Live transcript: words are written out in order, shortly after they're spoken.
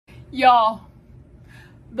Y'all,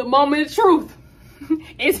 the moment of truth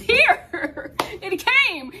is here. It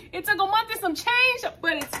came. It took a month and some change,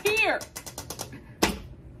 but it's here.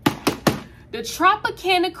 The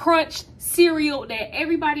Tropicana Crunch cereal that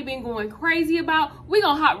everybody been going crazy about. We're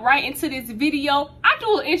gonna hop right into this video. I'll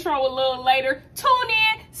do an intro a little later. Tune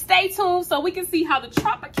in, stay tuned so we can see how the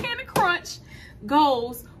Tropicana Crunch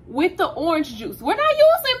goes with the orange juice. We're not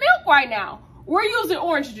using milk right now. We're using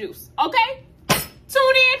orange juice, okay?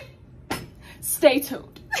 Tune in, stay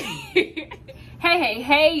tuned.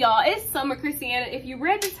 Hey, y'all, it's Summer Christiana. If you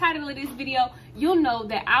read the title of this video, you'll know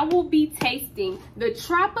that I will be tasting the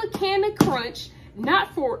Tropicana Crunch,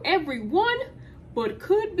 not for everyone, but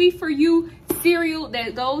could be for you, cereal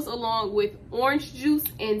that goes along with orange juice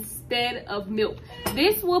instead of milk.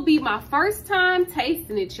 This will be my first time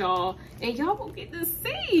tasting it, y'all, and y'all will get to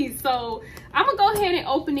see. So I'm gonna go ahead and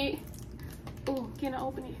open it. Oh, can I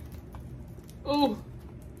open it? Oh,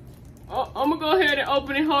 I'm gonna go ahead and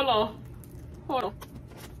open it. Hold on. Oh,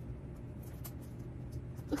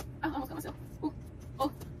 I almost got myself.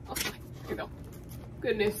 Oh, here we go.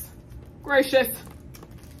 Goodness gracious.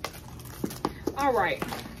 All right.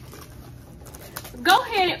 Go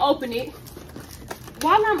ahead and open it.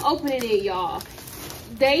 While I'm opening it, y'all,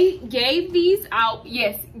 they gave these out.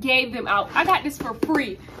 Yes, gave them out. I got this for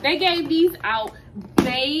free. They gave these out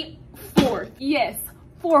May 4th. Yes,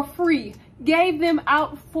 for free. Gave them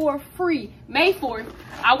out for free May 4th.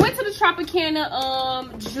 I went to the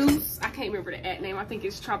Tropicana juice, I can't remember the ad name, I think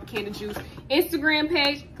it's Tropicana juice Instagram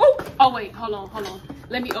page. Oh wait, hold on,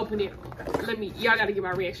 let me open it. Y'all gotta get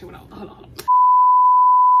my reaction when hold on.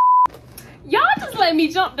 Y'all just let me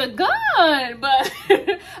jump the gun. But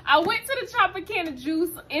I went to the Tropicana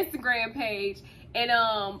juice Instagram page and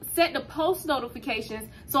set the post notifications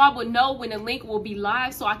so I would know when the link will be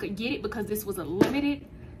live so I could get it, because this was a limited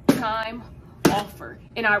time offer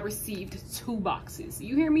and I received 2 boxes.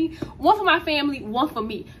 You hear me? One for my family, one for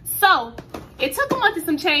me. So it took a month and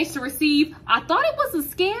some change to receive. I thought it was a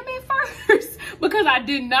scam at first because I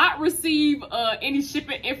did not receive any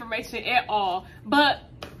shipping information at all, but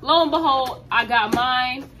lo and behold, I got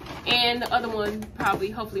mine, and the other one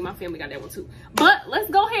hopefully my family got that one too. But let's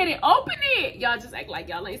go ahead and open it. Y'all just act like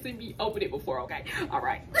y'all ain't seen me open it before, okay? All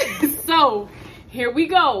right. So here we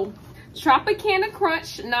go. Tropicana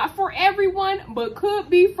Crunch, not for everyone, but could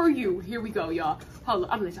be for you. Here we go, y'all. Hold on,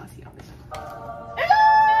 I'm gonna let y'all see.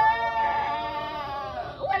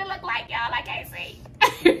 What it look like, y'all? I can't see.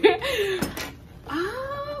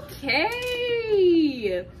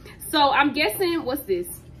 Okay. So I'm guessing, what's this?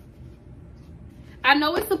 I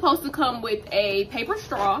know it's supposed to come with a paper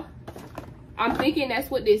straw. I'm thinking that's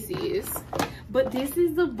what this is. But this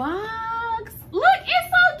is the box. Look, it's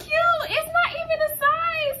so cute. It's not even the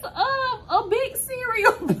size of a big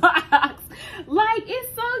cereal box. Like,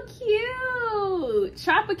 it's so cute.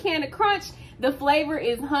 Tropicana Crunch. The flavor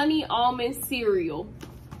is honey almond cereal.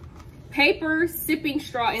 Paper sipping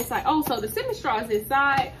straw inside. Oh, so the sipping straw is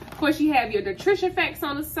inside. Of course, you have your nutrition facts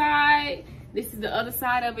on the side. This is the other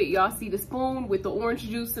side of it. Y'all see the spoon with the orange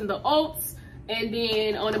juice and the oats. And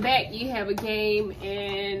then on the back, you have a game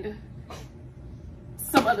and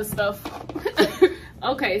some other stuff.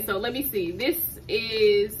 Okay, so let me see. This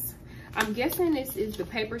is, I'm guessing this is the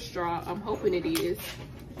paper straw. I'm hoping it is.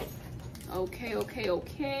 Okay.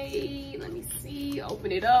 Let me see.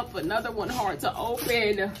 Open it up. Another one hard to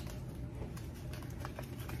open.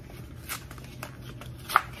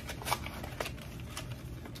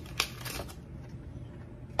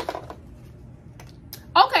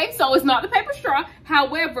 Okay, so it's not the paper straw.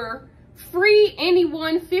 However, free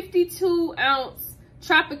anyone 52-ounce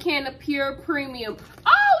Tropicana Pure Premium.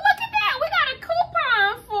 Oh, look at that. We got a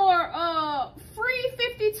coupon for free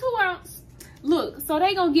 52-ounce. Look, so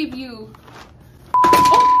they gonna give you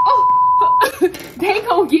they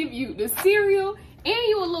gonna give you the cereal and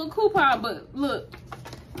you a little coupon. But look,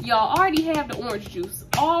 y'all already have the orange juice.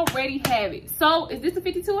 Already have it. So is this a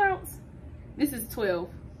 52-ounce? This is 12.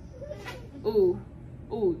 Ooh,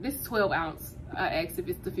 this is 12-ounce. I asked if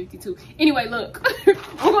it's the 52. Anyway, look,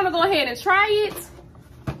 we're gonna go ahead and try it.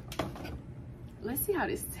 Let's see how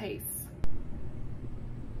this tastes.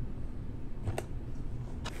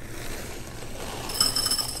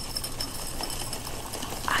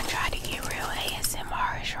 I tried to get real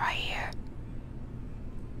ASMR-ish right here.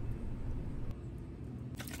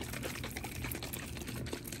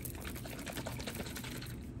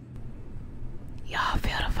 Y'all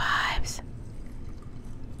feel the vibes?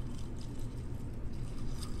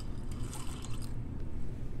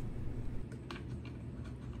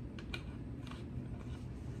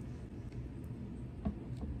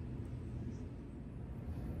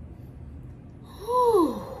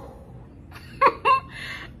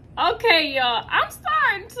 Okay, y'all, I'm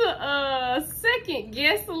starting to second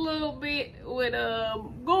guess a little bit with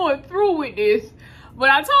going through with this, but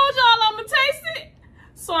I told y'all I'm gonna taste it,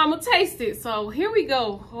 so I'm gonna taste it. So here we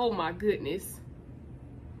go. Oh my goodness.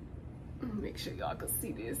 Make sure y'all can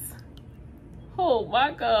see this. Oh my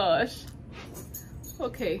gosh.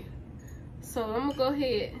 Okay, so I'm gonna go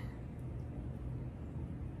ahead.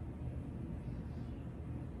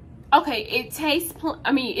 Okay, it tastes,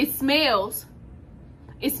 it smells.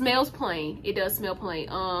 It smells plain. It does smell plain.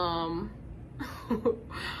 I'm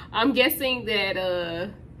guessing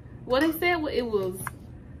that, what they said, it was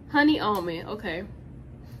honey almond. Okay.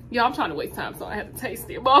 Y'all, I'm trying to waste time, so I have to taste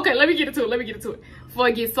it. But okay, let me get into it. Before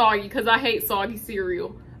I get soggy, because I hate soggy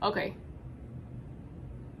cereal. Okay.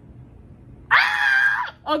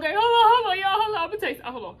 Ah! Okay, hold on, y'all. Hold on, I'm gonna taste it.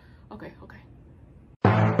 Hold on. Okay.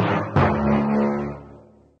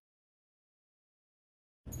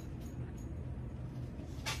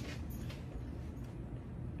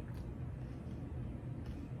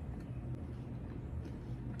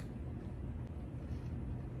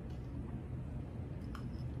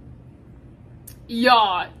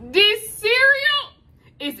 Y'all, this cereal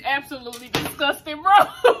is absolutely disgusting, bro. Yeah.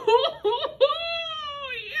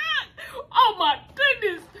 Oh my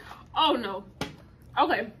goodness. Oh no.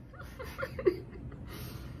 Okay.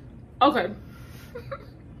 Okay.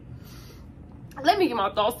 Let me get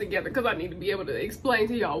my thoughts together because I need to be able to explain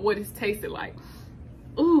to y'all what it's tasted like.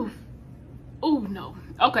 Ooh. Ooh, no.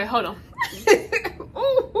 Okay, hold on.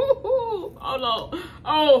 Ooh, hold on.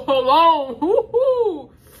 Oh, hold on.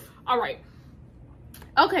 Ooh. All right.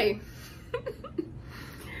 Okay.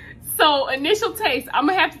 So initial taste, I'm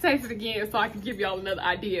gonna have to taste it again so I can give y'all another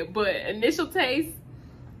idea, but initial taste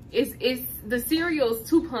is the cereal is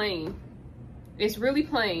too plain. It's really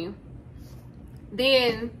plain.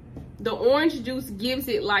 Then the orange juice gives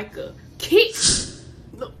it like a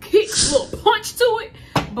little punch to it,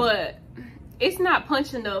 but it's not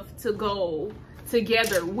punch enough to go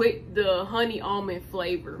together with the honey almond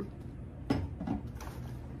flavor.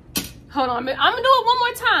 Hold on, I'm gonna do it one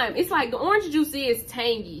more time. It's like the orange juice is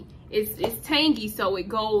tangy. It's tangy, so it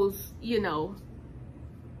goes, you know,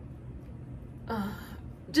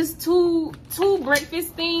 just two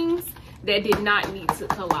breakfast things that did not need to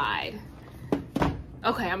collide.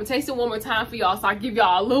 Okay, I'm gonna taste it one more time for y'all so I give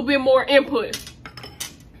y'all a little bit more input.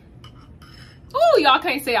 Ooh, y'all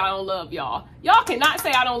can't say I don't love y'all. Y'all cannot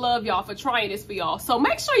say I don't love y'all for trying this for y'all. So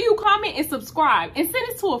make sure you comment and subscribe and send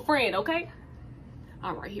it to a friend, okay?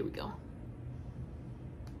 All right, here we go.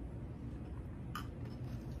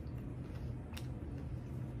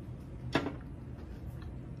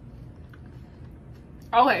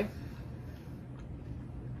 Okay.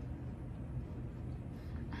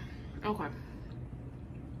 Okay.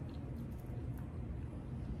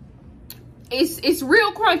 It's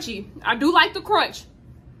real crunchy. I do like the crunch.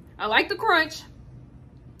 I like the crunch.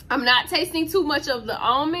 I'm not tasting too much of the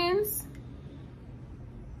almonds.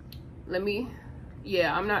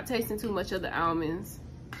 Yeah, I'm not tasting too much of the almonds.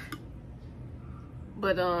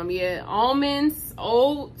 But yeah, almonds,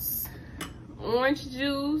 oats, orange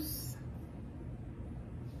juice.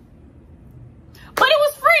 But it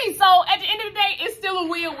was free, so at the end of the day, it's still a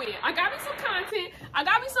win-win. I got me some content. I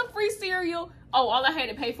got me some free cereal. Oh, all I had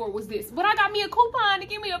to pay for was this. But I got me a coupon to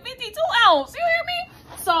give me a 52 ounce. You hear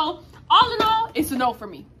me? So, all in all, it's a no for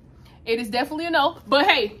me. It is definitely a no. But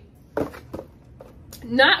hey,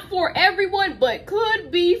 not for everyone, but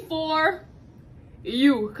could be for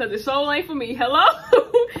you. Because it sure ain't for me. Hello?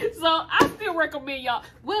 So, I still recommend y'all.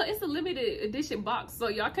 Well, it's a limited edition box, so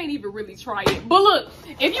y'all can't even really try it. But look,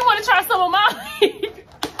 if you want to try some of mine,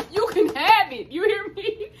 you can have it. You hear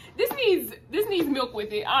me? This needs milk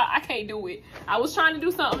with it. I can't do it. I was trying to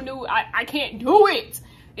do something new. I can't do it.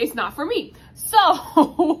 It's not for me.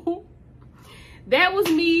 So that was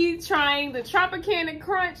me trying the Tropicana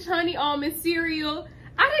Crunch Honey Almond Cereal.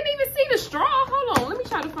 I didn't even see the straw. Hold on. Let me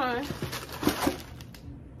try to find.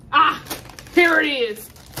 Ah, here it is.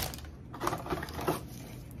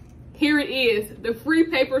 Here it is. The free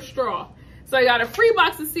paper straw. So I got a free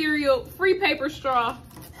box of cereal, free paper straw,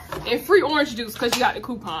 and free orange juice because you got the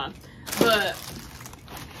coupon. But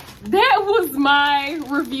that was my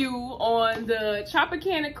review on the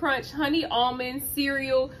Tropicana Crunch Honey Almond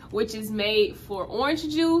Cereal, which is made for orange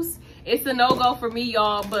juice. It's a no-go for me,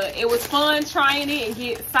 y'all, but it was fun trying it and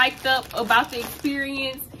get psyched up about the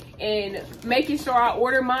experience and making sure I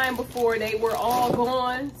ordered mine before they were all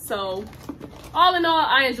gone. So all in all,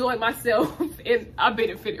 I enjoyed myself and I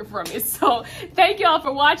benefited from it. So thank y'all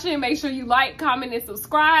for watching. Make sure you like, comment, and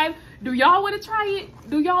subscribe. Do y'all want to try it?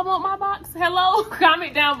 Do y'all want my box? Hello?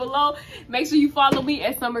 Comment down below. Make sure you follow me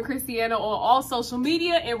at Summer Christiana on all social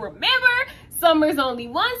media. And remember, summer's only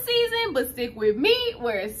one season, but stick with me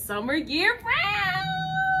where it's summer year round.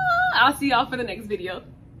 I'll see y'all for the next video.